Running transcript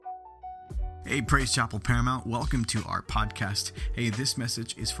Hey, Praise Chapel Paramount, welcome to our podcast. Hey, this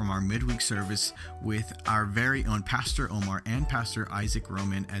message is from our midweek service with our very own Pastor Omar and Pastor Isaac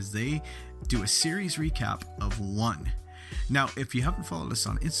Roman as they do a series recap of One. Now, if you haven't followed us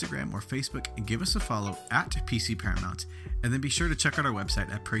on Instagram or Facebook, give us a follow at PC Paramount, and then be sure to check out our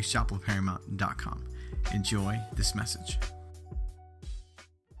website at praisechapelparamount.com. Enjoy this message.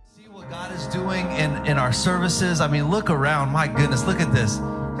 See what God is doing in our services. I mean, look around. My goodness, look at this.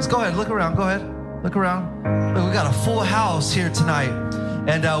 Just go ahead, look around. Go ahead, look around. Look, we got a full house here tonight,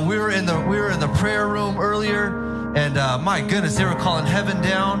 and we were in the prayer room earlier, and my goodness, they were calling heaven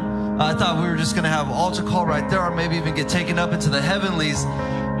down. I thought we were just gonna have an altar call right there, or maybe even get taken up into the heavenlies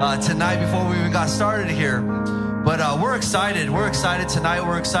tonight before we even got started here. But we're excited. We're excited tonight.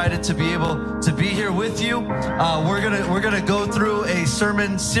 We're excited to be able to be here with you. We're gonna go through a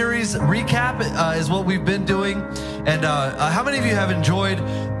sermon series recap is what we've been doing. And how many of you have enjoyed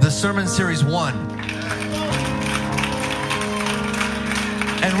the sermon series 1?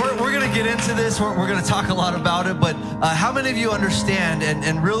 And we're gonna get into this. We're gonna talk a lot about it. But how many of you understand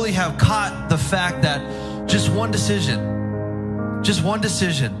and really have caught the fact that just one decision,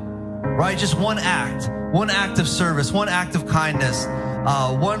 right? Just one act of service, one act of kindness,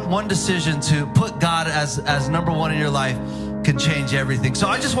 one decision to put God as number one in your life can change everything. So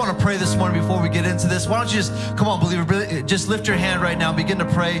I just want to pray this morning before we get into this. Why don't you just, come on, believer, just lift your hand right now and begin to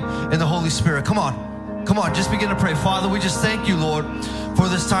pray in the Holy Spirit. Come on, just begin to pray. Father, we just thank you, Lord, for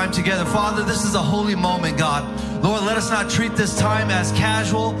this time together. Father, this is a holy moment, God. Lord, let us not treat this time as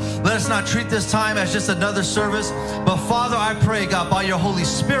casual. Let us not treat this time as just another service. But Father, I pray, God, by your Holy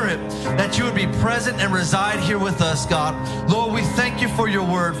Spirit, that you would be present and reside here with us, God. Lord, we thank you for your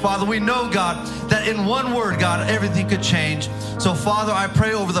word. Father, we know, God, that in one word, God, everything could change. So Father, I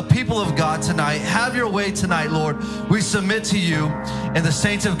pray over the people of God tonight. Have your way tonight, Lord. We submit to you. And the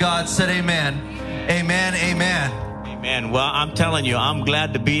saints of God said amen. Amen, amen. Amen. Well, I'm telling you, I'm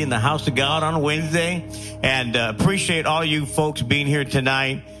glad to be in the house of God on a Wednesday, and appreciate all you folks being here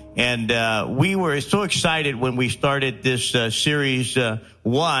tonight. And we were so excited when we started this series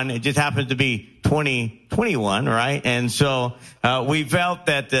 1. It just happens to be 2021, right? And so we felt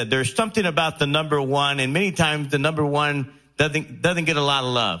that there's something about the number 1, and many times the number 1 doesn't get a lot of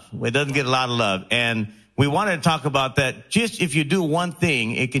love. It doesn't get a lot of love. And we wanted to talk about that. Just if you do one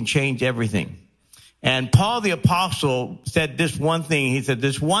thing, it can change everything. And Paul the Apostle said this one thing. He said,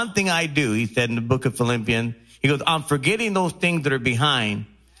 this one thing I do, he said in the book of Philippians, he goes, I'm forgetting those things that are behind,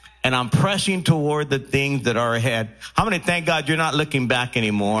 and I'm pressing toward the things that are ahead. How many thank God you're not looking back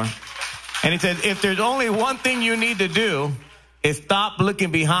anymore? And he said, if there's only one thing you need to do, is stop looking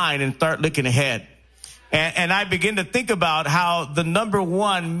behind and start looking ahead. And I begin to think about how the number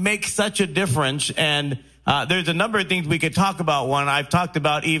 1 makes such a difference. And there's a number of things we could talk about. One, I've talked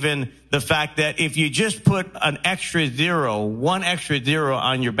about even the fact that if you just put one extra zero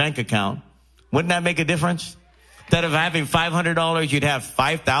on your bank account, wouldn't that make a difference? Instead of having $500, you'd have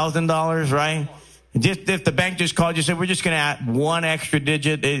 $5,000, right? Just if the bank just called you and said, we're just going to add one extra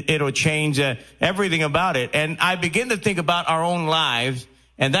digit, it'll change everything about it. And I begin to think about our own lives.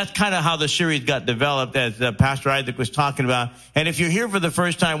 And that's kind of how the series got developed, as Pastor Isaac was talking about. And if you're here for the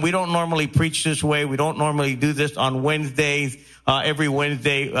first time, we don't normally preach this way. We don't normally do this on Wednesdays, every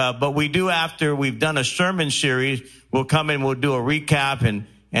Wednesday. But we do after we've done a sermon series. We'll come in, we'll do a recap,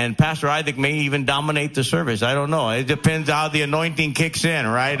 and Pastor Isaac may even dominate the service. I don't know. It depends how the anointing kicks in,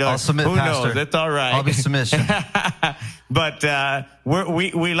 right? I'll submit, who Pastor. knows? That's all right. I'll be submission. But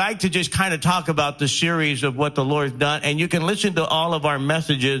we like to just kind of talk about the series of what the Lord's done. And you can listen to all of our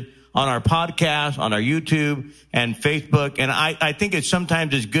messages on our podcast, on our YouTube and Facebook. And I think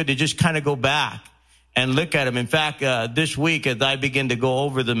sometimes it's good to just kind of go back and look at them. In fact, this week, as I begin to go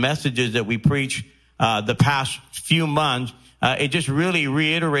over the messages that we preach the past few months, it just really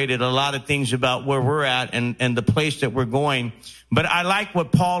reiterated a lot of things about where we're at and the place that we're going. But I like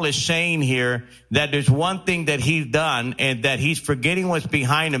what Paul is saying here, that there's one thing that he's done and that he's forgetting what's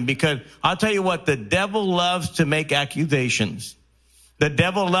behind him. Because I'll tell you what, the devil loves to make accusations. The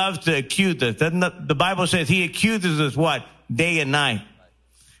devil loves to accuse us. The Bible says he accuses us what? Day and night.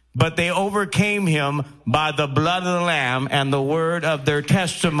 But they overcame him by the blood of the Lamb and the word of their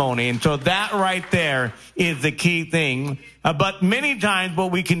testimony. And so that right there is the key thing. But many times what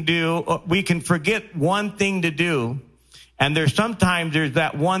we can do, we can forget one thing to do. And there's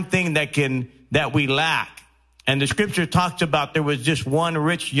that one thing that we lack. And the scripture talks about there was just one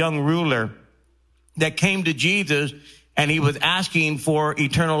rich young ruler that came to Jesus, and he was asking for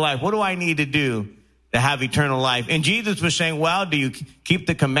eternal life. What do I need to do to have eternal life. And Jesus was saying, well, do you keep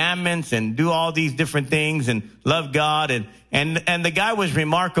the commandments and do all these different things and love God? And the guy was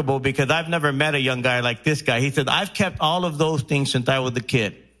remarkable because I've never met a young guy like this guy. He said, I've kept all of those things since I was a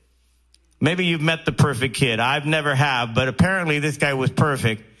kid. Maybe you've met the perfect kid. I've never have, but apparently this guy was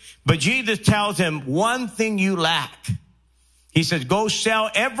perfect. But Jesus tells him, one thing you lack. He says, go sell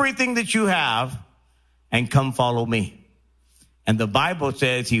everything that you have and come follow me. And the Bible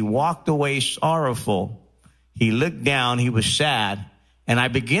says he walked away sorrowful. He looked down. He was sad. And I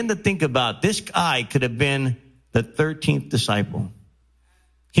began to think about this guy could have been the 13th disciple.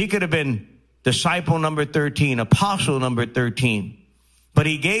 He could have been disciple number 13, apostle number 13. But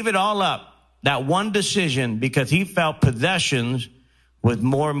he gave it all up, that one decision, because he felt possessions was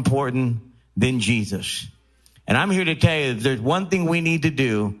more important than Jesus. And I'm here to tell you, if there's one thing we need to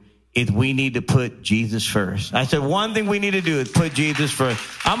do, is we need to put Jesus first. I said one thing we need to do is put Jesus first.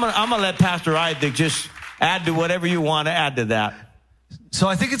 I'm gonna let Pastor Isaac just add to whatever you want to add to that. So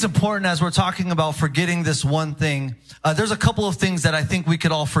I think it's important as we're talking about forgetting this one thing. There's a couple of things that I think we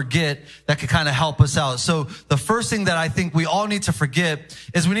could all forget that could kind of help us out. So the first thing that I think we all need to forget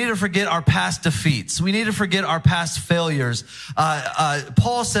is we need to forget our past defeats. We need to forget our past failures.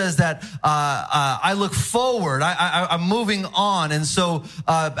 Paul says that I look forward. I'm moving on. And so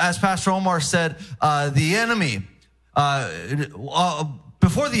as Pastor Omar said, the enemy,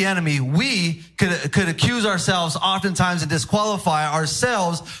 before the enemy, we could accuse ourselves oftentimes and disqualify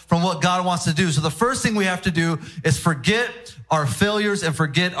ourselves from what God wants to do. So the first thing we have to do is forget our failures and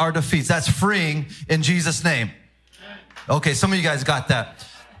forget our defeats. That's freeing in Jesus' name. Okay, some of you guys got that.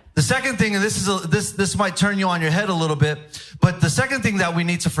 The second thing, and this might turn you on your head a little bit, but the second thing that we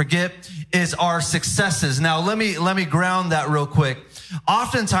need to forget is our successes. Now, let me ground that real quick.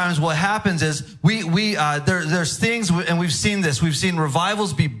 Oftentimes what happens is there's things, and we've seen this, we've seen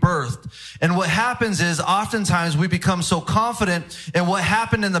revivals be birthed. And what happens is oftentimes we become so confident in what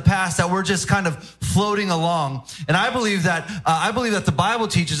happened in the past that we're just kind of floating along. And I believe that the Bible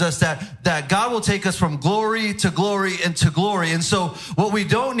teaches us that God will take us from glory to glory and to glory. And so what we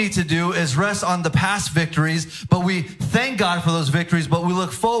don't need to do is rest on the past victories, but we thank God for those victories, but we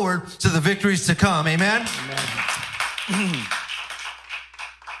look forward to the victories to come. Amen? Amen.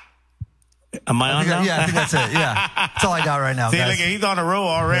 Am I on now? Yeah, I think that's it. Yeah. That's all I got right now. See, guys. look, he's on a roll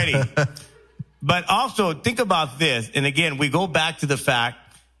already. But also think about this. And again, we go back to the fact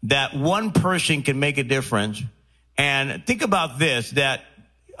that one person can make a difference. And think about this, that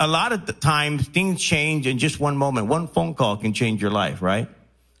a lot of the times things change in just one moment. One phone call can change your life, right?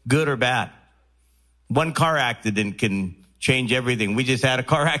 Good or bad. One car accident can change everything. We just had a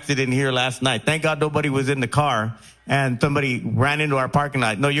car accident here last night. Thank God nobody was in the car and somebody ran into our parking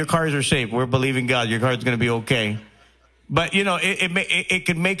lot. No, your cars are safe. We're believing God. Your car's going to be okay. But, you know, it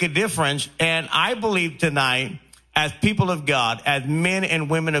can make a difference. And I believe tonight, as people of God, as men and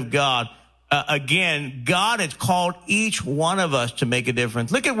women of God, again, God has called each one of us to make a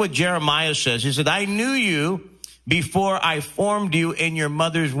difference. Look at what Jeremiah says. He said, I knew you before I formed you in your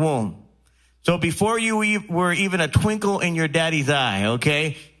mother's womb. So before you were even a twinkle in your daddy's eye,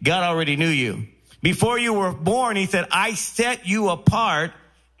 okay, God already knew you. Before you were born, he said, I set you apart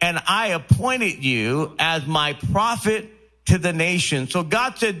and I appointed you as my prophet to the nation. So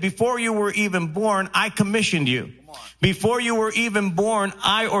God said, before you were even born, I commissioned you. Before you were even born,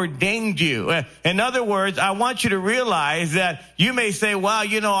 I ordained you. In other words, I want you to realize that you may say, well,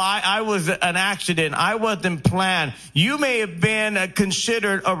 you know, I was an accident. I wasn't planned. You may have been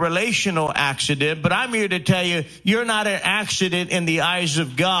considered a relational accident, but I'm here to tell you, you're not an accident in the eyes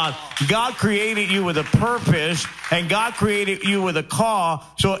of God. God created you with a purpose, and God created you with a call.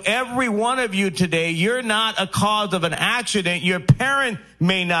 So every one of you today, you're not a cause of an accident. Your parent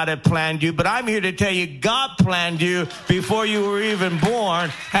may not have planned you, but I'm here to tell you, God planned you before you were even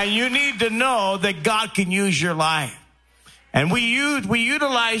born, and you need to know that God can use your life. And we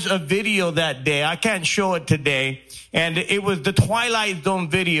utilized a video that day. I can't show it today. And it was the Twilight Zone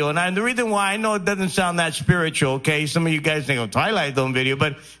video. And the reason why, I know it doesn't sound that spiritual, okay? Some of you guys think, oh, Twilight Zone video.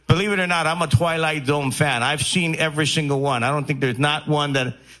 But believe it or not, I'm a Twilight Zone fan. I've seen every single one. I don't think there's not one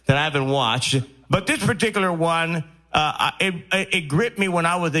that I haven't watched. But this particular one, it gripped me when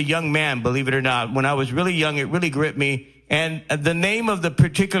I was a young man, believe it or not. When I was really young, it really gripped me. And the name of the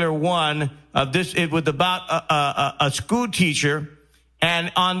particular one of this, it was about a school teacher.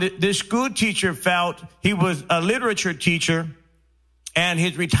 And this school teacher felt he was a literature teacher, and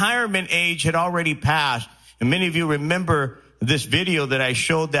his retirement age had already passed. And many of you remember this video that I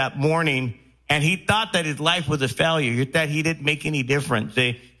showed that morning. And he thought that his life was a failure, that he didn't make any difference.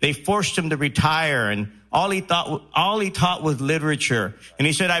 They forced him to retire, and all he taught was literature. And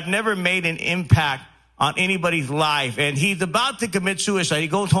he said, I've never made an impact on anybody's life. And he's about to commit suicide. He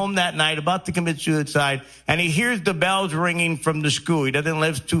goes home that night about to commit suicide, and he hears the bells ringing from the school. He doesn't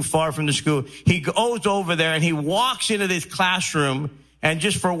live too far from the school. He goes over there and he walks into this classroom, and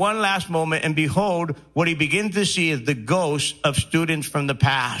just for one last moment, and behold, what he begins to see is the ghosts of students from the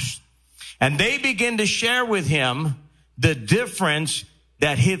past. And they begin to share with him the difference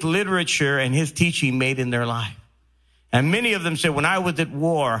that his literature and his teaching made in their life. And many of them said, when I was at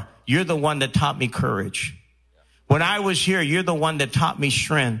war, you're the one that taught me courage. When I was here, you're the one that taught me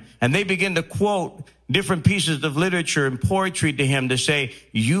strength. And they begin to quote different pieces of literature and poetry to him to say,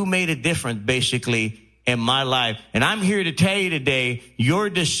 you made a difference, basically, in my life. And I'm here to tell you today, your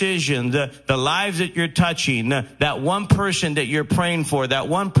decision, the lives that you're touching, that one person that you're praying for, that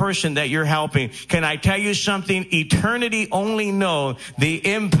one person that you're helping, can I tell you something? Eternity only knows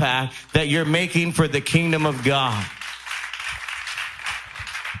the impact that you're making for the kingdom of God.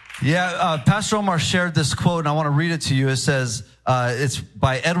 Yeah, Pastor Omar shared this quote, and I want to read it to you. It says, it's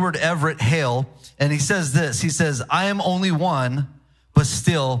by Edward Everett Hale, and he says this. He says, I am only one, but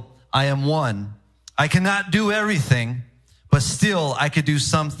still I am one. I cannot do everything, but still I could do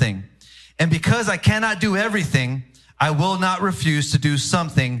something. And because I cannot do everything, I will not refuse to do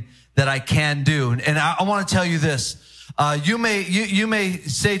something that I can do. And I want to tell you this. You may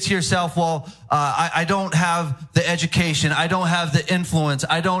say to yourself, well, I don't have the education. I don't have the influence.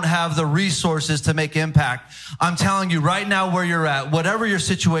 I don't have the resources to make impact. I'm telling you right now where you're at, whatever your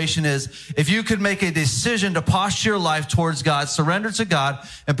situation is, if you could make a decision to posture your life towards God, surrender to God,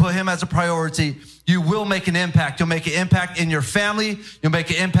 and put him as a priority, you will make an impact. You'll make an impact in your family. You'll make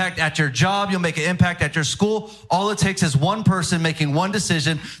an impact at your job. You'll make an impact at your school. All it takes is one person making one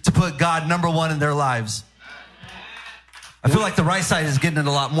decision to put God number one in their lives. I feel like the right side is getting it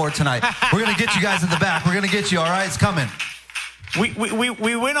a lot more tonight. We're going to get you guys in the back. We're going to get you, all right? It's coming.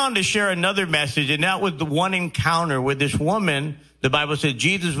 We went on to share another message, and that was the one encounter with this woman. The Bible said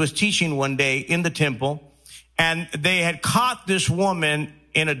Jesus was teaching one day in the temple, and they had caught this woman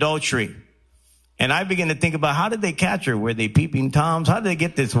in adultery. And I began to think about, how did they catch her? Were they peeping Toms? How did they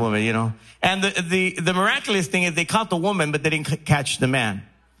get this woman, you know? And the miraculous thing is they caught the woman, but they didn't catch the man.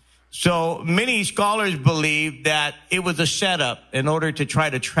 So many scholars believe that it was a setup in order to try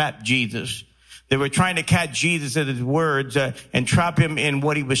to trap Jesus. They were trying to catch Jesus at his words and trap him in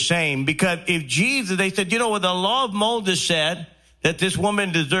what he was saying. Because if Jesus, they said, you know what, the law of Moses said that this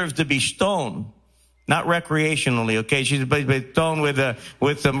woman deserves to be stoned. Not recreationally, okay? She's basically stoned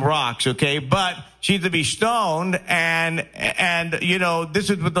with some rocks, okay? But she's to be stoned, and you know, this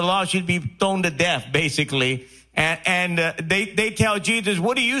is what the law, she'd be stoned to death, basically. And they tell Jesus,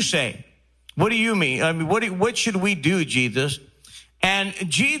 what do you say? What do you mean? I mean, what should we do, Jesus? And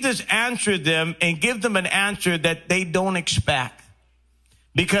Jesus answered them and give them an answer that they don't expect.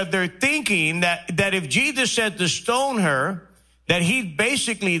 Because they're thinking that if Jesus said to stone her, that he's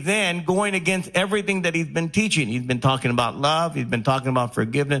basically then going against everything that he's been teaching. He's been talking about love. He's been talking about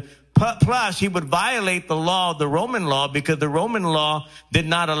forgiveness. Plus, he would violate the law, the Roman law, because the Roman law did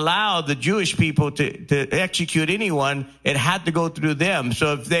not allow the Jewish people to execute anyone. It had to go through them.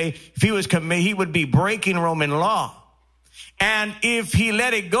 So if he was committed, he would be breaking Roman law. And if he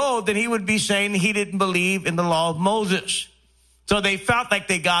let it go, then he would be saying he didn't believe in the law of Moses. So they felt like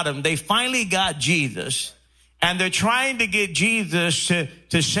they got him. They finally got Jesus. And they're trying to get Jesus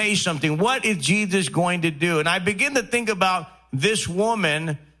to say something. What is Jesus going to do? And I begin to think about this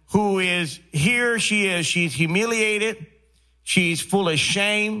woman who is here. She's humiliated. She's full of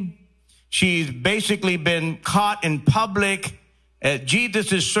shame. She's basically been caught in public.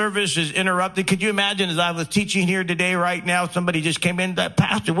 Jesus' service is interrupted. Could you imagine, as I was teaching here today, right now, somebody just came in,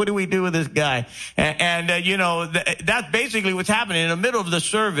 Pastor, what do we do with this guy? And you know, that's basically what's happening. In the middle of the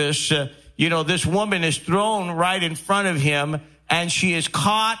service, you know, this woman is thrown right in front of him, and she is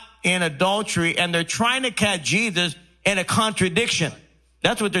caught in adultery, and they're trying to catch Jesus in a contradiction.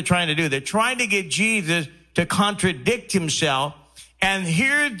 That's what they're trying to do. They're trying to get Jesus to contradict himself. And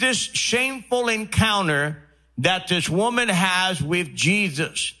here's this shameful encounter that this woman has with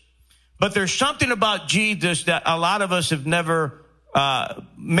Jesus. But there's something about Jesus that a lot of us have never,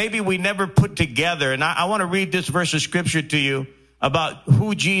 maybe we never put together. And I want to read this verse of scripture to you about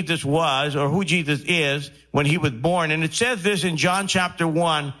who Jesus was, or who Jesus is when he was born. And it says this in John chapter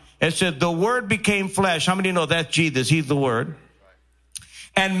 1. It said, the Word became flesh. How many know that's Jesus? He's the Word.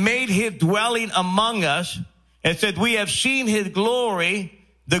 And made his dwelling among us. It said, we have seen his glory,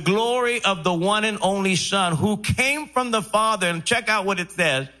 the glory of the one and only Son, who came from the Father. And check out what it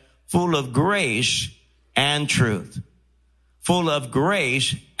says, full of grace and truth. Full of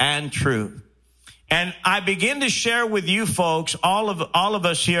grace and truth. And I begin to share with you folks, all of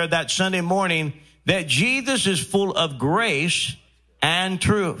us here that Sunday morning, that Jesus is full of grace and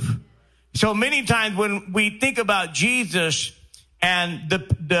truth. So many times when we think about Jesus and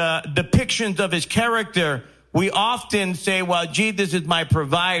the depictions of his character, we often say, well, Jesus is my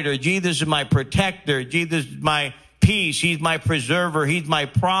provider. Jesus is my protector. Jesus is my peace. He's my preserver. He's my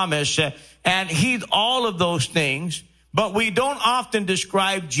promise. And he's all of those things. But we don't often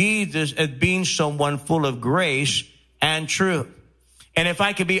describe Jesus as being someone full of grace and truth. And if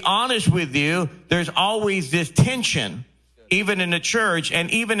I could be honest with you, there's always this tension, even in the church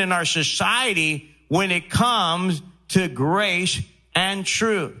and even in our society, when it comes to grace and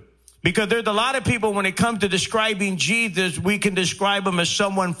truth. Because there's a lot of people, when it comes to describing Jesus, we can describe him as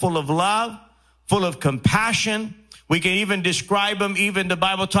someone full of love, full of compassion. We can even describe him, even the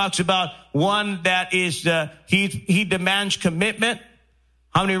Bible talks about one that is, he demands commitment.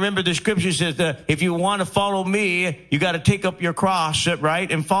 How many remember the scripture says that if you want to follow me, you got to take up your cross, right,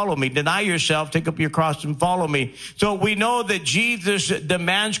 and follow me. Deny yourself, take up your cross and follow me. So we know that Jesus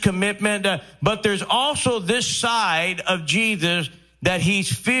demands commitment, but there's also this side of Jesus that he's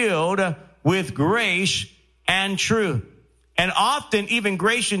filled with grace and truth. And often even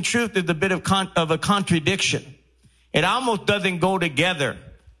grace and truth is a bit of a contradiction. It almost doesn't go together.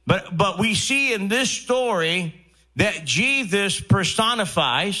 But we see in this story that Jesus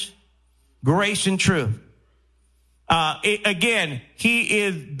personifies grace and truth. Again, he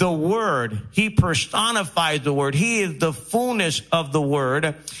is the Word. He personifies the Word. He is the fullness of the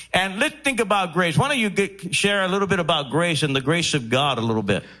Word. And let's think about grace. Why don't you share a little bit about grace and the grace of God a little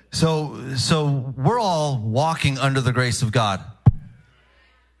bit? So we're all walking under the grace of God.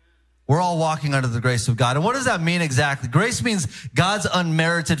 We're all walking under the grace of God. And what does that mean exactly? Grace means God's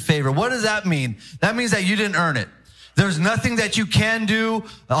unmerited favor. What does that mean? That means that you didn't earn it. There's nothing that you can do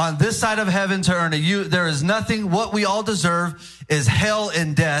on this side of heaven to earn it. There is nothing. What we all deserve is hell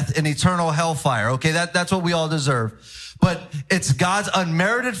and death and eternal hellfire. Okay, that's what we all deserve. But it's God's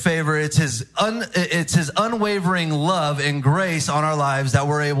unmerited favor. It's his unwavering love and grace on our lives that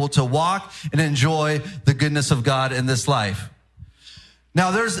we're able to walk and enjoy the goodness of God in this life.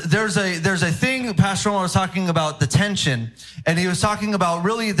 Now, there's a thing, Pastor Omar was talking about the tension, and he was talking about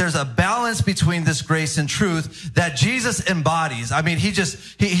really there's a balance between this grace and truth that Jesus embodies. I mean, he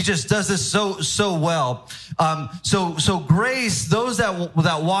just does this so well. So grace, those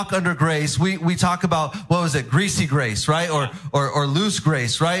that walk under grace, we talk about, what was it? Greasy grace, right? Or loose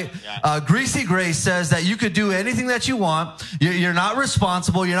grace, right? Yeah. Greasy grace says that you could do anything that you want. You're not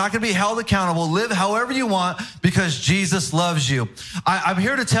responsible. You're not going to be held accountable. Live however you want because Jesus loves you. I'm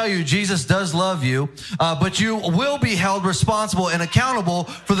here to tell you Jesus does love you, but you will be held responsible and accountable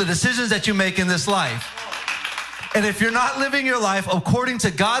for the decisions that you make in this life. And if you're not living your life according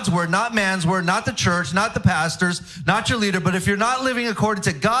to God's word, not man's word, not the church, not the pastors, not your leader, but if you're not living according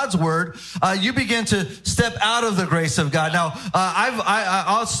to God's word, you begin to step out of the grace of God. Now,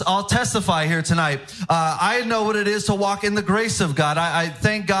 I'll testify here tonight. I know what it is to walk in the grace of God. I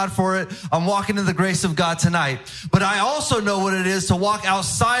thank God for it. I'm walking in the grace of God tonight. But I also know what it is to walk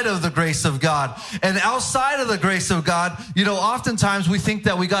outside of the grace of God. And outside of the grace of God, oftentimes we think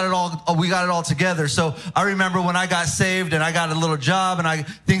that we got it all together. So I remember when I got saved and I got a little job and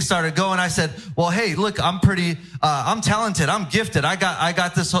things started going, I said, well, hey, look, I'm talented. I'm gifted. I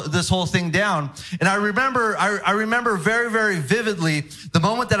got this whole thing down. And I remember very, very vividly the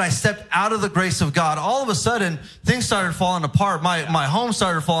moment that I stepped out of the grace of God. All of a sudden, things started falling apart. My home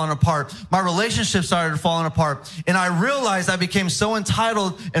started falling apart. My relationship started falling apart. And I realized I became so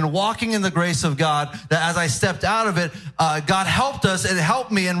entitled and walking in the grace of God that as I stepped out of it, God helped us and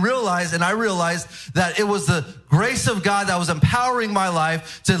helped me and I realized that it was the grace of God that was empowering my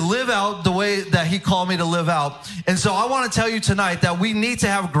life to live out the way that he called me to live out. And so I want to tell you tonight that we need to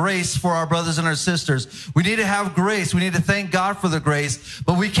have grace for our brothers and our sisters. We need to have grace. We need to thank God for the grace,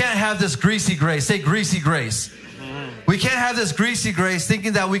 but we can't have this greasy grace. Say greasy grace. We can't have this greasy grace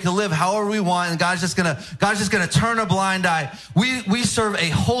thinking that we can live however we want and God's just gonna turn a blind eye. We serve a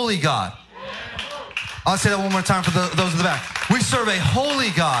holy God. I'll say that one more time for those in the back. We serve a holy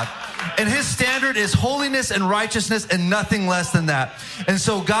God. And his standard is holiness and righteousness and nothing less than that. And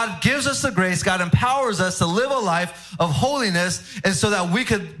so God gives us the grace. God empowers us to live a life of holiness and so that we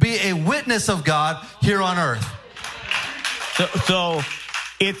could be a witness of God here on earth. So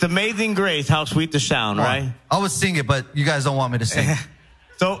it's amazing grace, how sweet the sound, right? I would sing it, but you guys don't want me to sing.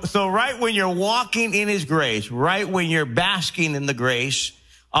 So right when you're walking in his grace, right when you're basking in the grace,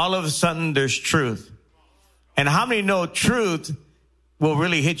 all of a sudden there's truth. And how many know truth will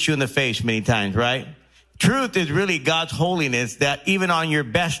really hit you in the face many times, right? Truth is really God's holiness that even on your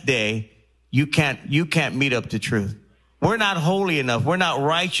best day, you can't meet up to truth. We're not holy enough. We're not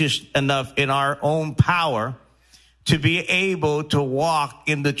righteous enough in our own power to be able to walk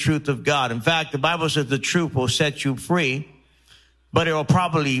in the truth of God. In fact, the Bible says the truth will set you free, but it will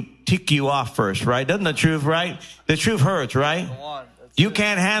probably tick you off first, right? Doesn't the truth, right? The truth hurts, right? You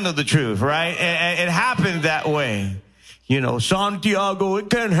can't handle the truth, right? It happened that way. You know, Santiago, it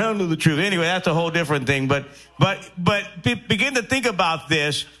can't handle the truth. Anyway, that's a whole different thing. But begin to think about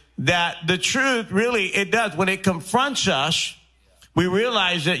this, that the truth really, it does. When it confronts us, we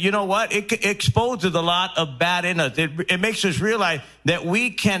realize that, you know what? It exposes a lot of bad in us. It makes us realize that we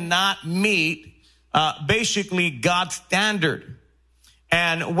cannot meet basically God's standard.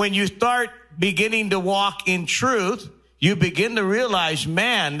 And when you start beginning to walk in truth, you begin to realize,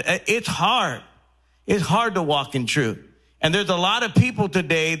 man, it's hard. It's hard to walk in truth. And there's a lot of people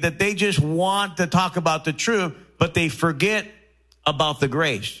today that they just want to talk about the truth, but they forget about the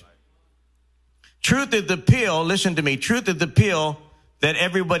grace. Truth is the pill, listen to me, truth is the pill that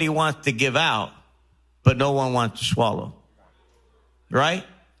everybody wants to give out, but no one wants to swallow. Right?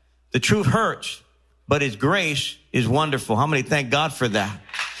 The truth hurts, but His grace is wonderful. How many thank God for that?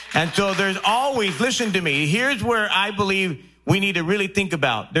 And so there's always, listen to me, here's where I believe we need to really think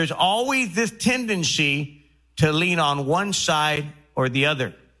about. There's always this tendency to lean on one side or the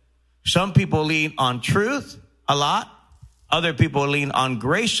other. Some people lean on truth a lot. Other people lean on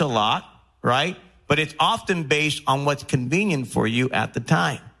grace a lot, right? But it's often based on what's convenient for you at the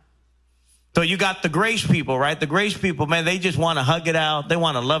time. So you got the grace people, right? The grace people, man, they just want to hug it out. They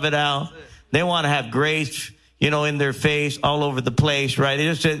want to love it out. They want to have grace, you know, in their face all over the place, right?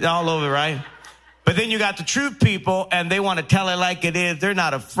 It's just all over, right? But then you got the truth people, and they want to tell it like it is. They're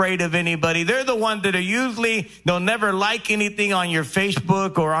not afraid of anybody. They're the ones that are usually, they'll never like anything on your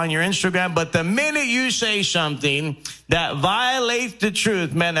Facebook or on your Instagram. But the minute you say something that violates the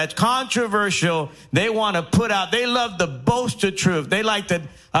truth, man, that's controversial, they want to put out, they love to boast the truth. They like to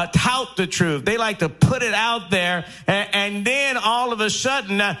tout the truth. They like to put it out there. And then all of a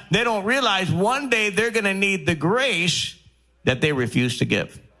sudden, they don't realize one day they're going to need the grace that they refuse to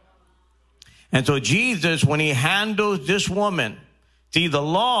give. And so Jesus, when He handles this woman, see, the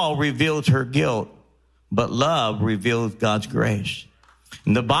law reveals her guilt, but love reveals God's grace.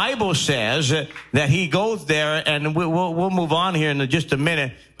 And the Bible says that He goes there, and we'll move on here in just a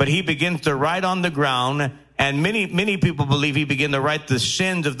minute, but He begins to write on the ground, and many people believe He began to write the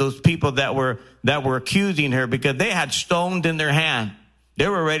sins of those people that were accusing her, because they had stones in their hand. They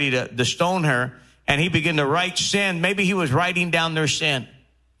were ready to stone her, and He began to write sin. Maybe He was writing down their sin.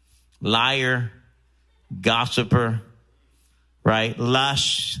 Liar, gossiper, right?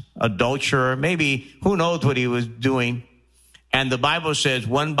 Lust, adulterer, maybe who knows what he was doing. And the Bible says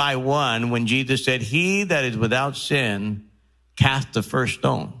one by one, when Jesus said, "He that is without sin, cast the first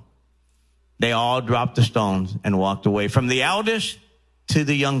stone," they all dropped the stones and walked away, from the eldest to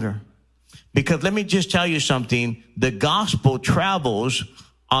the younger. Because let me just tell you something, the gospel travels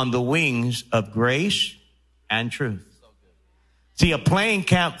on the wings of grace and truth. See, a plane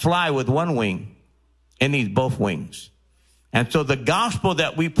can't fly with one wing. It needs both wings. And so the gospel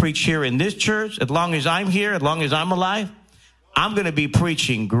that we preach here in this church, as long as I'm here, as long as I'm alive, I'm going to be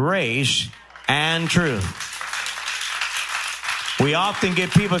preaching grace and truth. We often get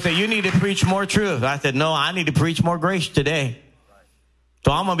people say, "You need to preach more truth." I said, "No, I need to preach more grace today."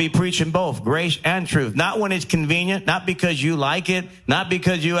 So I'm going to be preaching both grace and truth. Not when it's convenient, not because you like it, not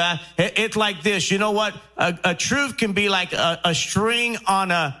because you ask. It's like this. You know what? A truth can be like a string on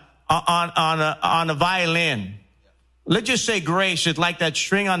a violin. Let's just say grace is like that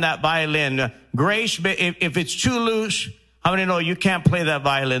string on that violin. Grace, if it's too loose, how many know you can't play that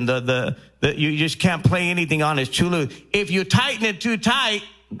violin? You just can't play anything on it. It's too loose. If you tighten it too tight,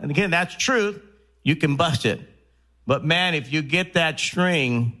 and again, that's truth, you can bust it. But man, if you get that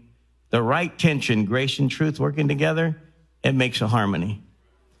string, the right tension, grace and truth working together, it makes a harmony.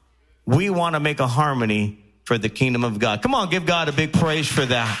 We want to make a harmony for the kingdom of God. Come on, give God a big praise for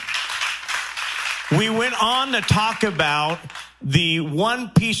that. We went on to talk about the one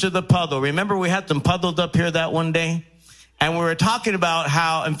piece of the puzzle. Remember, we had some puzzles up here that one day? And we were talking about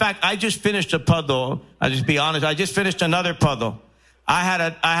how, in fact, I just finished a puzzle. I'll just be honest. I just finished another puzzle. I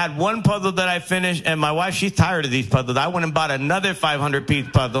had one puzzle that I finished, and my wife, she's tired of these puzzles. I went and bought another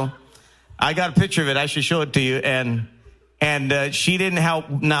 500-piece puzzle. I got a picture of it. I should show it to you. And she didn't help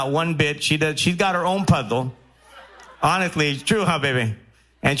not one bit. She's got her own puzzle. Honestly, it's true, huh, baby?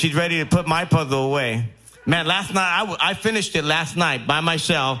 And she's ready to put my puzzle away. Man, last night, I finished it last night by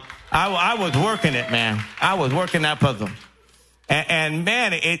myself. I was working it, man. I was working that puzzle. And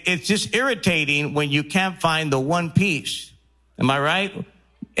man, it's just irritating when you can't find the one piece. Am I right?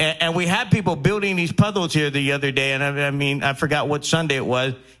 And we had people building these puzzles here the other day. And I forgot what Sunday it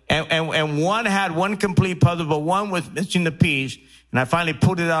was. And one had one complete puzzle, but one was missing the piece. And I finally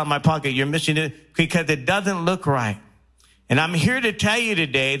pulled it out of my pocket. You're missing it because it doesn't look right. And I'm here to tell you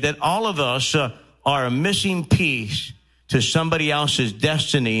today that all of us are a missing piece to somebody else's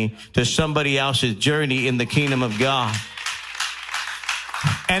destiny, to somebody else's journey in the kingdom of God.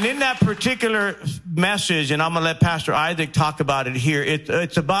 And in that particular message, and I'm going to let Pastor Isaac talk about it here,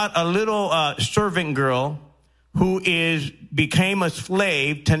 it's about a little servant girl who became a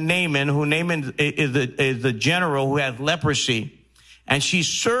slave to Naaman, who Naaman is the general who has leprosy. And she's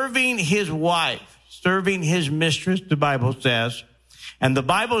serving his wife, serving his mistress, the Bible says. And the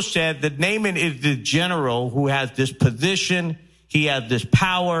Bible said that Naaman is the general who has this position. He has this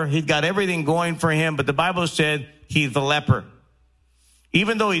power. He's got everything going for him. But the Bible said he's a leper.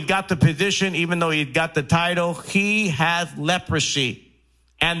 Even though he's got the position, even though he's got the title, he has leprosy.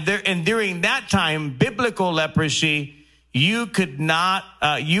 And during that time, biblical leprosy, you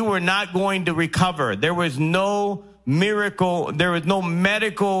were not going to recover. There was no miracle. There was no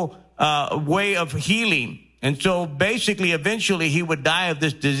medical way of healing. And so basically, eventually he would die of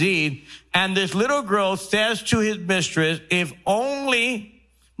this disease. And this little girl says to his mistress, if only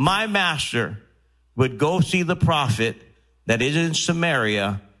my master would go see the prophet that is in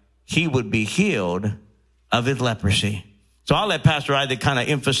Samaria, he would be healed of his leprosy. So I'll let Pastor Isaac kind of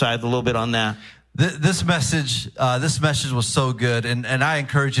emphasize a little bit on that. This message was so good, and I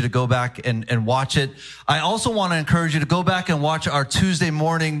encourage you to go back and watch it. I also want to encourage you to go back and watch our Tuesday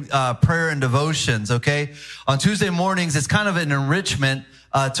morning prayer and devotions, okay? On Tuesday mornings, it's kind of an enrichment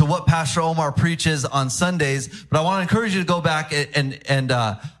to what Pastor Omar preaches on Sundays, but I want to encourage you to go back and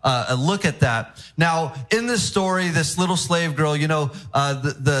look at that. Now, in this story, this little slave girl,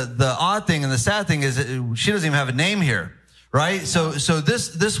 the odd thing and the sad thing is she doesn't even have a name here. Right? So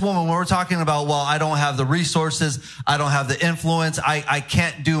this woman, when we're talking about, well, I don't have the resources, I don't have the influence, I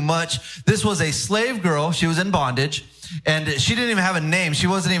can't do much. This was a slave girl. She was in bondage and she didn't even have a name. She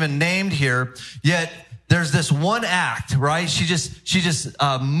wasn't even named here. Yet there's this one act, right? She just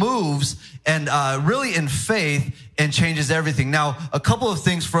moves and really in faith and changes everything. Now, a couple of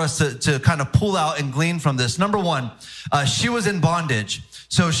things for us to kind of pull out and glean from this. Number one, she was in bondage.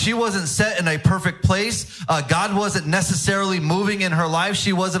 So she wasn't set in a perfect place. God wasn't necessarily moving in her life.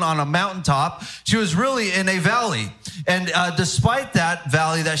 She wasn't on a mountaintop. She was really in a valley. And despite that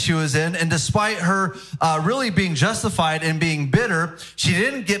valley that she was in, and despite her really being justified and being bitter, she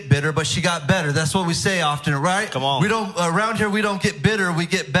didn't get bitter, but she got better. That's what we say often, right? Come on. Around here, we don't get bitter, we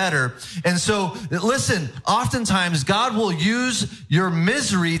get better. And so, listen, oftentimes God will use your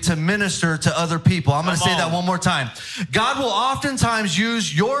misery to minister to other people. I'm going to say that one more time. God will oftentimes use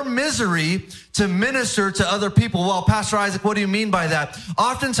your misery to minister to other people. Well, Pastor Isaac, what do you mean by that?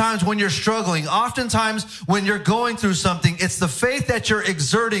 Oftentimes when you're struggling, oftentimes when you're going through something, it's the faith that you're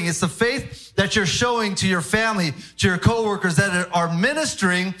exerting. It's the faith that you're showing to your family, to your coworkers that are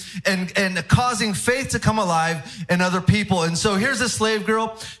ministering and causing faith to come alive in other people. And so here's this slave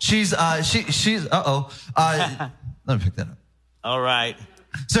girl. She's let me pick that up. All right.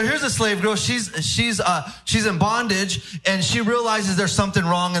 So here's a slave girl. She's in bondage and she realizes there's something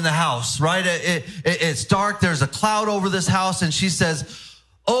wrong in the house, right? It's dark. There's a cloud over this house. And she says,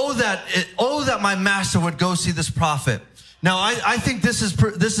 oh, that my master would go see this prophet. Now, I think this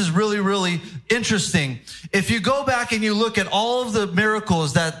is really, really interesting. If you go back and you look at all of the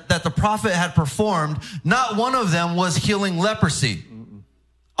miracles that the prophet had performed, not one of them was healing leprosy.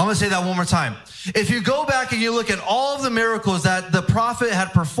 I'm going to say that one more time. If you go back and you look at all of the miracles that the prophet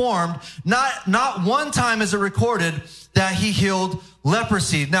had performed, not one time is it recorded that he healed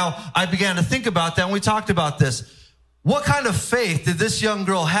leprosy. Now, I began to think about that and we talked about this. What kind of faith did this young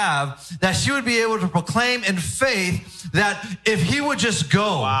girl have that she would be able to proclaim in faith that if he would just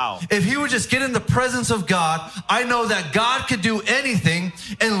go, if he would just get in the presence of God, I know that God could do anything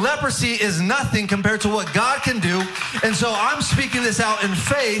and leprosy is nothing compared to what God can do. And so I'm speaking this out in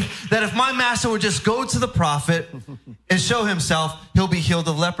faith that if my master would just go to the prophet and show himself, he'll be healed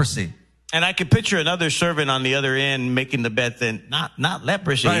of leprosy. And I could picture another servant on the other end making the bet that not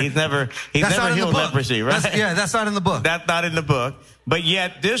leprosy. Right. He's never healed leprosy, right? That's not in the book. That's not in the book. But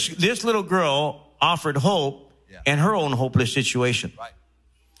yet this little girl offered hope in her own hopeless situation. Right.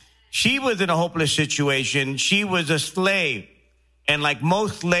 She was in a hopeless situation. She was a slave. And like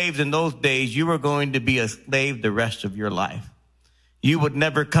most slaves in those days, you were going to be a slave the rest of your life. You would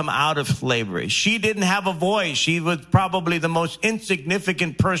never come out of slavery. She didn't have a voice. She was probably the most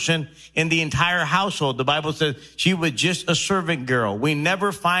insignificant person in the entire household. The Bible says she was just a servant girl. We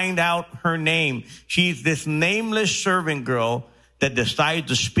never find out her name. She's this nameless servant girl. that decided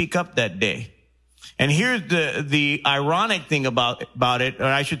to speak up that day. And here's the ironic thing about it, or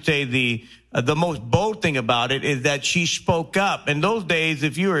I should say the most bold thing about it, is that she spoke up. In those days,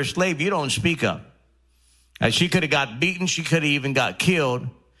 if you were a slave, you don't speak up. She could have got beaten. She could have even got killed,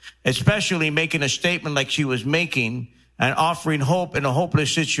 especially making a statement like she was making and offering hope in a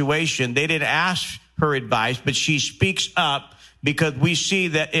hopeless situation. They didn't ask her advice, but she speaks up because we see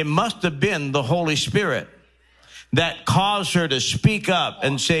that it must have been the Holy Spirit that caused her to speak up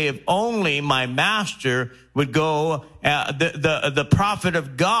and say, if only my master would go, the prophet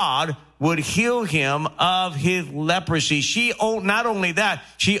of God would heal him of his leprosy. Not only that,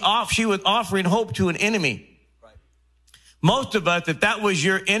 she was offering hope to an enemy. Right. Most of us, if that was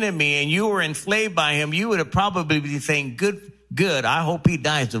your enemy and you were enslaved by him, you would have probably been saying, good, I hope he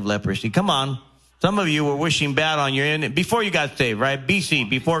dies of leprosy. Come on. Some of you were wishing bad on your enemy before you got saved, right? BC,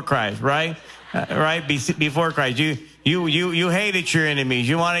 before Christ, right? Right? Before Christ. You hated your enemies.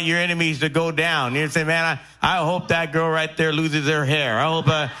 You wanted your enemies to go down. You say, man, I hope that girl right there loses her hair. I hope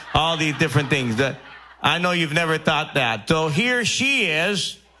all these different things. I know you've never thought that. So here she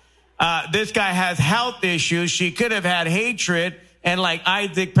is. This guy has health issues. She could have had hatred. And like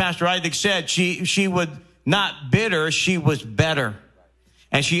Pastor Isaac said, she was not bitter. She was better.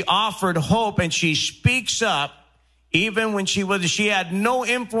 And she offered hope, and she speaks up even when she had no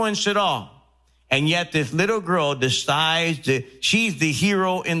influence at all. And yet this little girl decides that she's the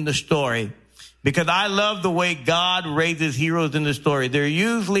hero in the story. Because I love the way God raises heroes in the story. They're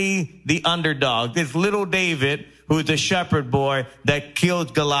usually the underdog. This little David, who's a shepherd boy that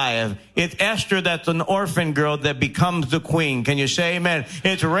kills Goliath. It's Esther that's an orphan girl that becomes the queen. Can you say amen?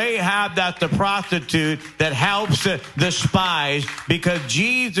 It's Rahab that's the prostitute that helps the spies, because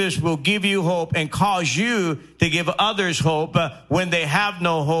Jesus will give you hope and cause you to give others hope when they have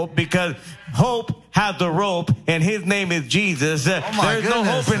no hope, because hope has the rope and his name is Jesus. There's no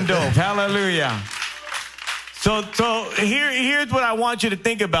hope in dope. Hallelujah. So here's what I want you to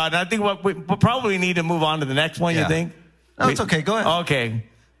think about. And I think we probably need to move on to the next one, you think? No, it's okay. Go ahead. Okay.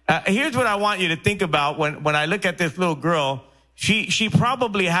 Here's what I want you to think about when I look at this little girl. She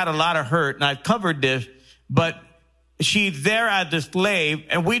probably had a lot of hurt, and I've covered this, but she's there as a slave,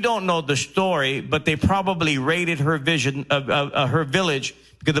 and we don't know the story, but they probably raided her her village,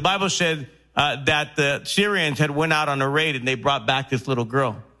 because the Bible said that the Syrians had went out on a raid and they brought back this little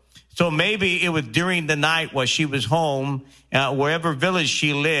girl. So maybe it was during the night while she was home, wherever village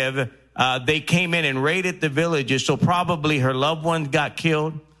she lived, they came in and raided the villages. So probably her loved ones got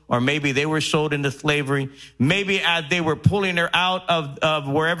killed, or maybe they were sold into slavery. Maybe as they were pulling her out of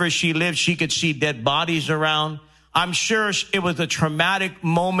wherever she lived, she could see dead bodies around. I'm sure it was a traumatic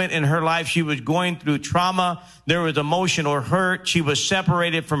moment in her life. She was going through trauma. There was emotional hurt. She was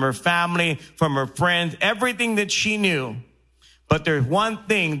separated from her family, from her friends, everything that she knew. But there's one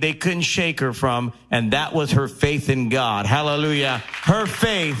thing they couldn't shake her from, and that was her faith in God. Hallelujah. Her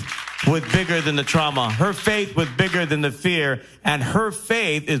faith was bigger than the trauma. Her faith was bigger than the fear. And her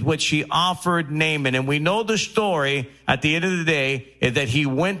faith is what she offered Naaman. And we know the story at the end of the day is that he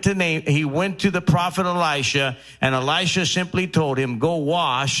went to the prophet Elisha, and Elisha simply told him, go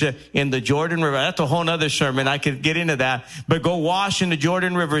wash in the Jordan River. That's a whole nother sermon. I could get into that. But go wash in the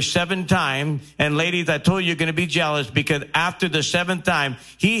Jordan River 7 times. And ladies, I told you you're going to be jealous, because after the 7th time,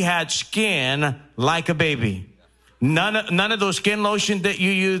 he had skin like a baby. None of those skin lotions that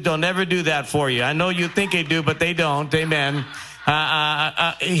you use, they'll never do that for you. I know you think they do, but they don't. Amen.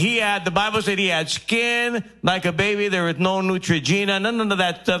 The Bible said he had skin like a baby. There was no Neutrogena, none of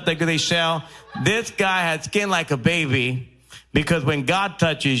that stuff that they sell. This guy had skin like a baby, because when God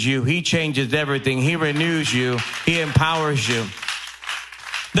touches you, he changes everything. He renews you. He empowers you.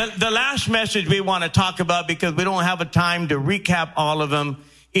 The last message we want to talk about, because we don't have a time to recap all of them,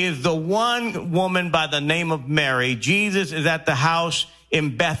 is the one woman by the name of Mary. Jesus is at the house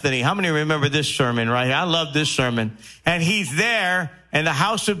in Bethany. How many remember this sermon right here? I love this sermon. And he's there in the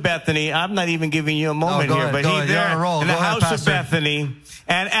house of Bethany. I'm not even giving you a moment here, but he's there in the house of Bethany.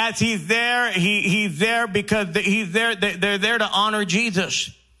 And as he's there, he's there because they're there to honor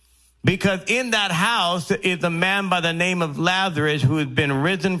Jesus. Because in that house is a man by the name of Lazarus, who has been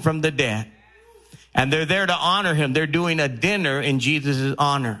risen from the dead. And they're there to honor him. They're doing a dinner in Jesus'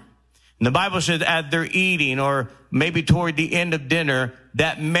 honor. And the Bible says as they're eating, or maybe toward the end of dinner,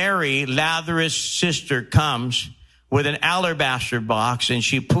 that Mary, Lazarus' sister, comes with an alabaster box, and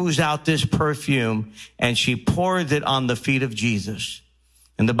she pulls out this perfume and she pours it on the feet of Jesus.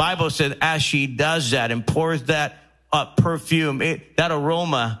 And the Bible says as she does that and pours that perfume, that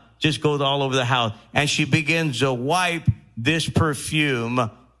aroma just goes all over the house. And she begins to wipe this perfume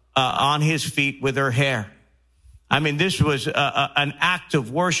on his feet with her hair. I mean, this was an act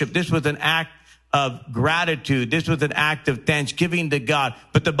of worship. This was an act of gratitude. This was an act of thanksgiving to God.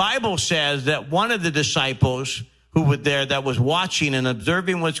 But the Bible says that one of the disciples who was there that was watching and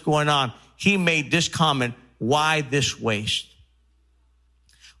observing what's going on, he made this comment, why this waste?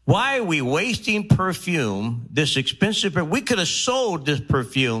 Why are we wasting perfume, this expensive perfume? We could have sold this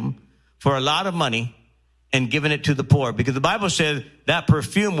perfume for a lot of money and given it to the poor, because the Bible said that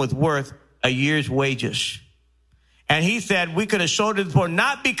perfume was worth a year's wages. And he said we could have sold it to the poor,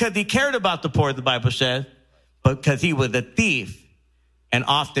 not because he cared about the poor, the Bible says, but because he was a thief and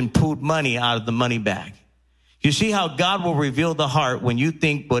often pulled money out of the money bag. You see how God will reveal the heart when you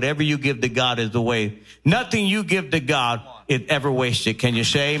think whatever you give to God is the way. Nothing you give to God is ever wasted. Can you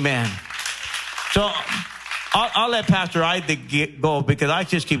say amen? So I'll let Pastor Isaac go because I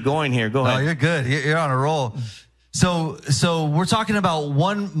just keep going here. Go ahead. No, you're good. You're on a roll. So we're talking about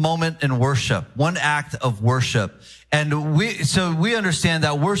one moment in worship, one act of worship. And we understand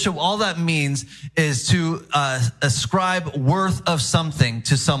that worship, all that means is to ascribe worth of something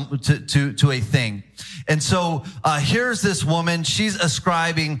to a thing. And so here's this woman, she's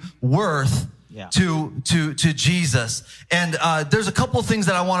ascribing worth to Jesus. And there's a couple things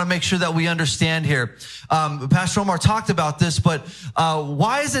that I want to make sure that we understand here. Pastor Omar talked about this, but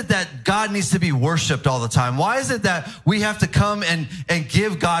why is it that God needs to be worshiped all the time? Why is it that we have to come and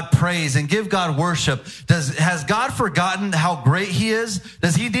give God praise and give God worship? Has God forgotten how great he is?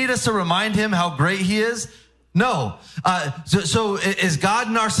 Does he need us to remind him how great he is? No. So is God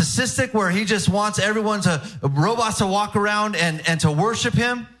narcissistic where he just wants robots to walk around and to worship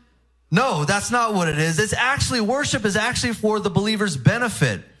him? No, that's not what it is. Worship is actually for the believer's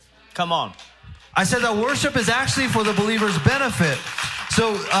benefit. Come on. I said that worship is actually for the believer's benefit.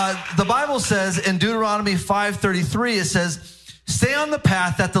 So the Bible says in Deuteronomy 5:33, it says, stay on the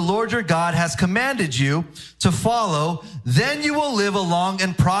path that the Lord your God has commanded you to follow. Then you will live a long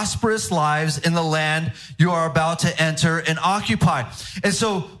and prosperous lives in the land you are about to enter and occupy. And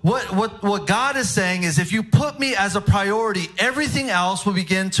so what God is saying is, if you put me as a priority, everything else will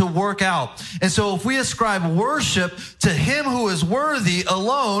begin to work out. And so if we ascribe worship to him who is worthy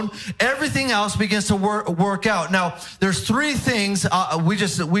alone, everything else begins to work out. Now, there's three things, we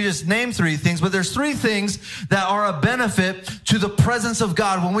just named three things, but there's three things that are a benefit to the presence of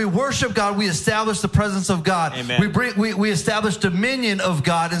God. When we worship God, we establish the presence of God. Amen. We establish dominion of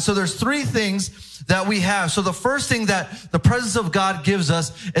God. And so there's three things that we have. So the first thing that the presence of God gives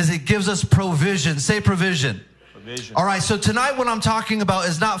us is it gives us provision. Say provision. Provision. All right, so tonight what I'm talking about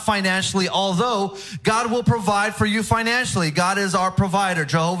is not financially, although God will provide for you financially. God is our provider,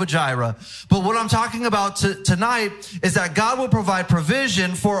 Jehovah Jireh. But what I'm talking about tonight is that God will provide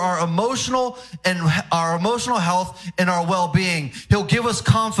provision for our emotional health and our well-being. He'll give us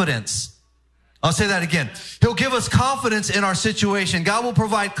confidence. I'll say that again. He'll give us confidence in our situation. God will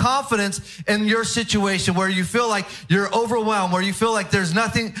provide confidence in your situation where you feel like you're overwhelmed, where you feel like there's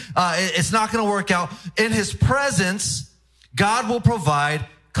nothing, it's not going to work out. In his presence, God will provide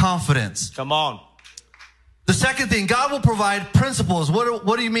confidence. Come on. The second thing, God will provide principles.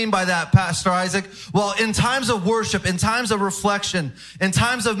 What do you mean by that, Pastor Isaac? Well, in times of worship, in times of reflection, in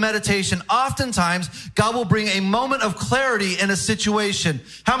times of meditation, oftentimes God will bring a moment of clarity in a situation.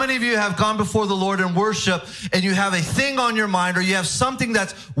 How many of you have gone before the Lord in worship and you have a thing on your mind or you have something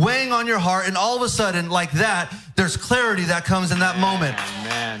that's weighing on your heart, and all of a sudden, like that, there's clarity that comes in that moment.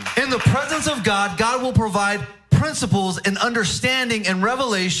 Amen. In the presence of God, God will provide principles and understanding and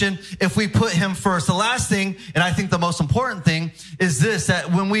revelation if we put him first. The last thing, and I think the most important thing, is this,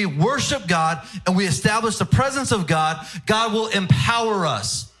 that when we worship God and we establish the presence of God, God will empower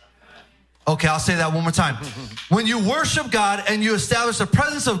us. Okay, I'll say that one more time. When you worship God and you establish the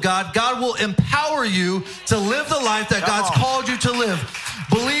presence of God, God will empower you to live the life that God's called you to live.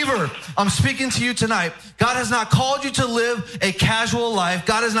 Believer, I'm speaking to you tonight. God has not called you to live a casual life.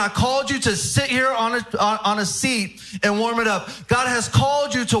 God has not called you to sit here on a seat and warm it up. God has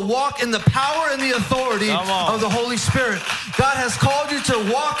called you to walk in the power and the authority of the Holy Spirit. God has called you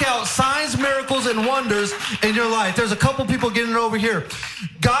to walk out signs, miracles, and wonders in your life. There's a couple people getting it over here.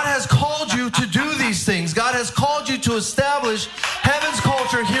 God has called you to do these things. God has called you to establish heaven's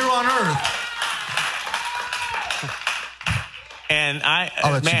culture here on earth. And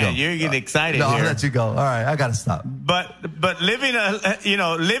you're getting excited here. I'll let you go. All right, I got to stop. But living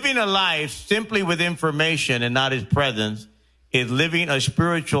a life simply with information and not his presence is living a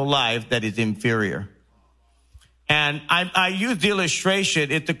spiritual life that is inferior. And I use the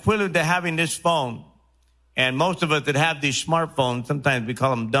illustration. It's equivalent to having this phone. And most of us that have these smartphones, sometimes we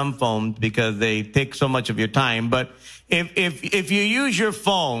call them dumb phones because they take so much of your time. But if you use your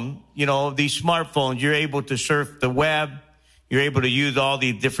phone, you know, these smartphones, you're able to surf the web. You're able to use all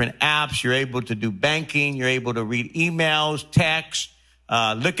these different apps. You're able to do banking. You're able to read emails, text,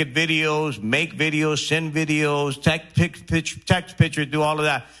 look at videos, make videos, send videos, text pictures, do all of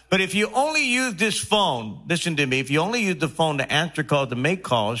that. But if you only use this phone, listen to me, if you only use the phone to answer calls, to make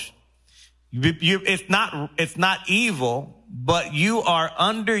calls, it's not evil, but you are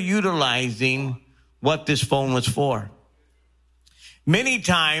underutilizing what this phone was for. Many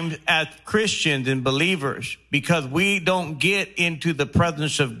times as Christians and believers, because we don't get into the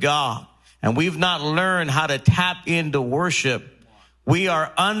presence of God and we've not learned how to tap into worship, we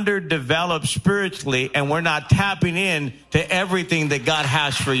are underdeveloped spiritually and we're not tapping in to everything that God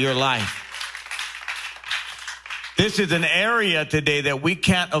has for your life. This is an area today that we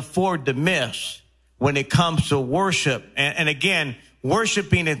can't afford to miss when it comes to worship. And again,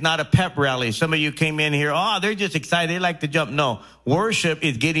 worshiping is not a pep rally. Some of you came in here, oh, they're just excited. They like to jump. No, worship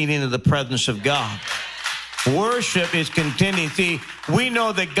is getting into the presence of God. Worship is contending. See, we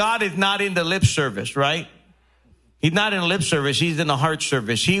know that God is not in the lip service, right? He's not in lip service. He's in the heart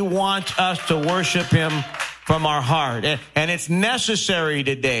service. He wants us to worship him from our heart. And it's necessary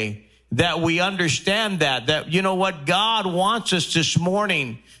today that we understand that, you know what, God wants us this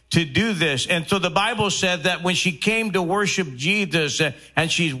morning to do this. And so the Bible said that when she came to worship Jesus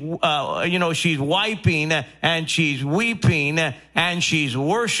and she's wiping and she's weeping and she's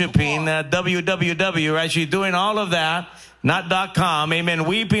worshiping, www, right? She's doing all of that. Not .com, amen,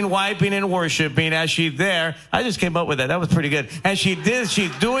 weeping, wiping, and worshiping as she's there. I just came up with that. That was pretty good. And she's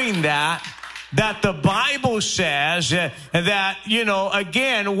doing that the Bible says that, you know,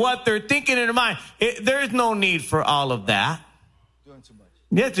 again, what they're thinking in their mind, there's no need for all of that. Doing too much.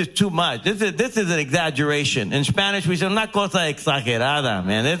 This is too much. This is an exaggeration. In Spanish, we say, una cosa exagerada,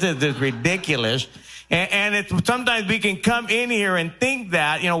 man. This is just ridiculous. And it's, sometimes we can come in here and think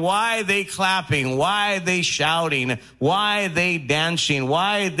that, you know, why are they clapping? Why are they shouting? Why are they dancing?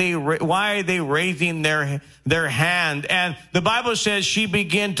 Why are they raising their hand? And the Bible says she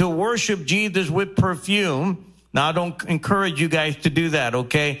began to worship Jesus with perfume. Now, I don't encourage you guys to do that,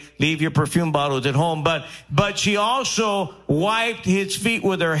 okay? Leave your perfume bottles at home. But she also wiped his feet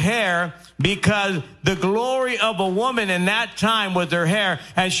with her hair, because the glory of a woman in that time was her hair,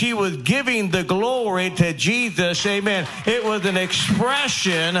 and she was giving the glory to Jesus. Amen. It was an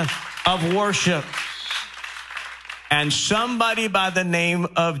expression of worship. And somebody by the name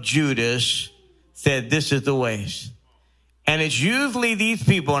of Judas said, this is the ways. And it's usually these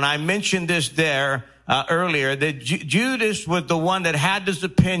people, and I mentioned this there earlier, that Judas was the one that had this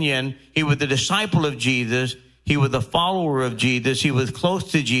opinion. He was the disciple of Jesus. He was a follower of Jesus. He was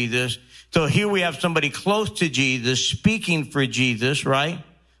close to Jesus. So here we have somebody close to Jesus, speaking for Jesus, right?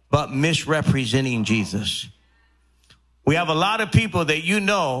 But misrepresenting Jesus. We have a lot of people that you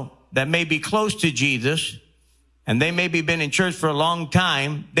know that may be close to Jesus, and they may be been in church for a long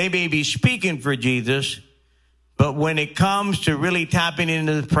time. They may be speaking for Jesus, but when it comes to really tapping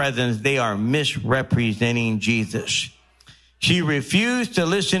into the presence, they are misrepresenting Jesus. She refused to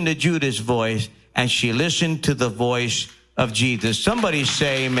listen to Judas' voice, and she listened to the voice of Jesus. Somebody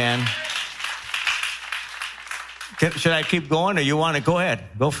say amen. Should I keep going, or you want to go ahead?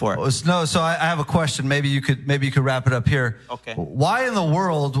 Go for it. No, so I have a question. Maybe you could wrap it up here. Okay. Why in the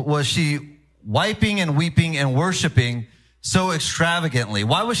world was she wiping and weeping and worshiping so extravagantly?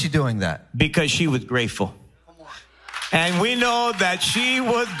 Why was she doing that? Because she was grateful. And we know that she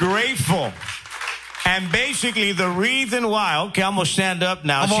was grateful. And basically the reason why, okay, I'm going to stand up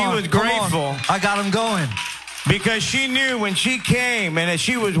now. She was grateful. I got him going. Because she knew when she came and as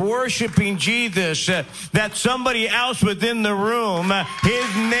she was worshiping Jesus, that somebody else was in the room.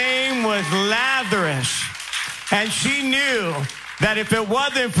 His name was Lazarus. And she knew that if it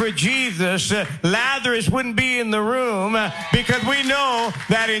wasn't for Jesus, Lazarus wouldn't be in the room, because we know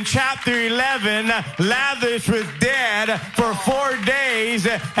that in chapter 11, Lazarus was dead for 4 days,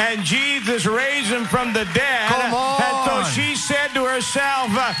 and Jesus raised him from the dead. Come on. And so she said to herself,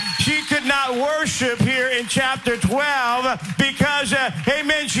 she could not worship here in chapter 12 because,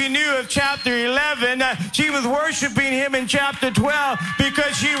 amen, she knew of chapter 11. She was worshiping him in chapter 12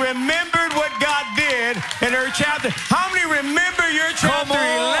 because she remembered what God did in her chapter. How many remember your chapter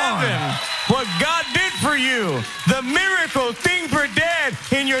 11? What God did for you. The miracle. Things were dead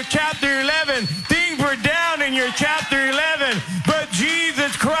in your chapter 11. Things were down in your chapter 11. But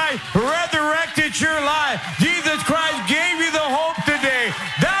Jesus Christ resurrected your life. Jesus Christ gave you the hope today.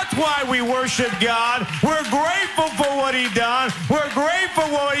 That's why we worship God. We're grateful for what He done. We're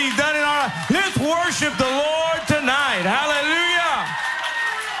grateful for what He's done in our life. Let's worship the Lord tonight. Hallelujah.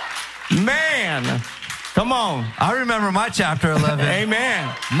 Man. Come Come on. I remember my chapter 11.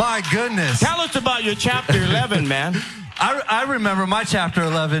 Amen. My goodness. Tell us about your chapter 11, man. I remember my chapter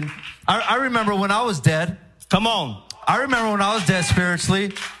 11. I remember when I was dead. Come on. I remember when I was dead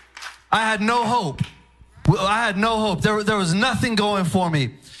spiritually. I had no hope. I had no hope. There was nothing going for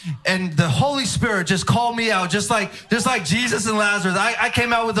me. And the Holy Spirit just called me out, just like Jesus and Lazarus. I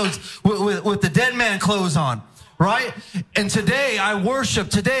came out with with the dead man clothes on, right? And today I worship.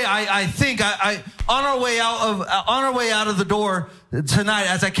 Today I think on our way out of the door tonight,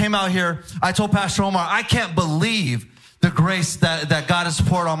 as I came out here, I told Pastor Omar, I can't believe the grace that God has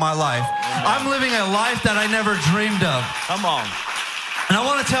poured on my life. I'm living a life that I never dreamed of. Come on. And I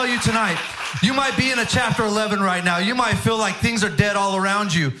want to tell you tonight, you might be in a chapter 11 right now. You might feel like things are dead all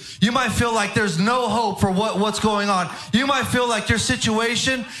around you. You might feel like there's no hope for what's going on. You might feel like your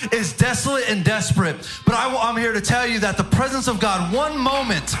situation is desolate and desperate. But I'm here to tell you that the presence of God, one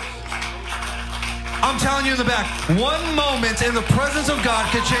moment, I'm telling you in the back, one moment in the presence of God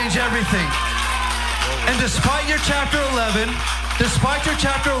can change everything. And despite your chapter 11,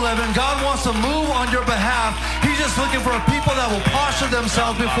 God wants to move on your behalf. He's just looking for a people that will posture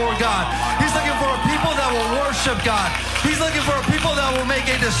themselves before God. He's looking for a people that will worship God. He's looking for a people that will make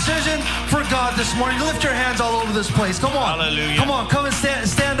a decision for God this morning. Lift your hands all over this place. Come on. Hallelujah. Come on. Come and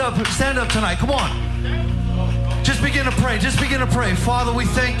stand up tonight. Come on. Just begin to pray. Just begin to pray. Father, we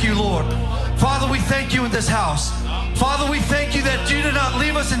thank you, Lord. Father, we thank you in this house. Father, we thank you that you did not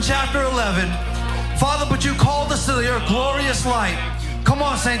leave us in chapter 11. Father, but you called us to your glorious light. Come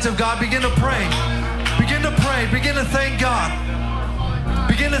on, saints of God, begin to pray. Begin to pray. Begin to thank God.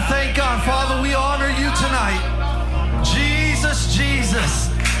 Begin to thank God. Father, we honor you tonight. Jesus,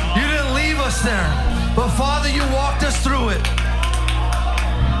 Jesus. You didn't leave us there, but Father, you walked us through it.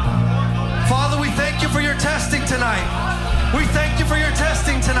 Father, we thank you for your testing tonight. We thank you for your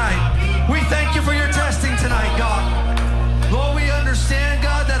testing tonight. We thank you for your testing tonight, God. Lord, we understand,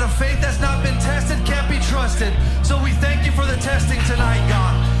 God, that a faith that's not been tested can't be trusted. So we thank you for the testing tonight,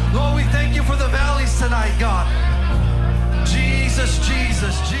 God. Lord, we thank you for the valleys tonight, God. Jesus,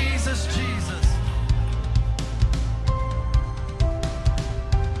 Jesus, Jesus, Jesus.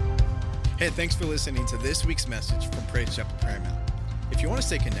 Hey, thanks for listening to this week's message from Praise Chapel Paramount. If you want to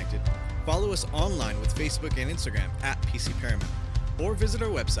stay connected, follow us online with Facebook and Instagram at PC Paramount, or visit our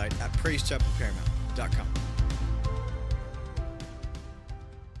website at praisechapelparamount.com.